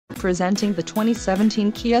presenting the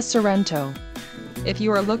 2017 Kia Sorento. If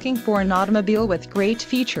you are looking for an automobile with great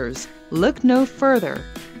features, look no further.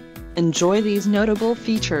 Enjoy these notable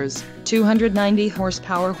features: 290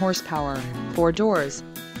 horsepower, 4 doors,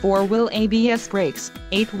 4-wheel ABS brakes,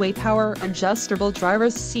 8-way power adjustable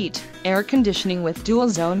driver's seat, air conditioning with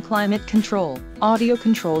dual-zone climate control, audio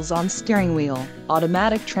controls on steering wheel,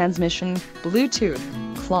 automatic transmission, Bluetooth,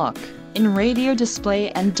 clock, in-radio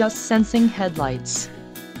display and dust-sensing headlights.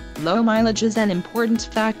 Low mileage is an important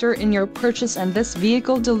factor in your purchase, and this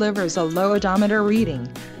vehicle delivers a low odometer reading.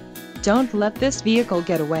 Don't let this vehicle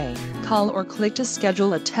get away. Call or click to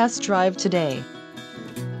schedule a test drive today.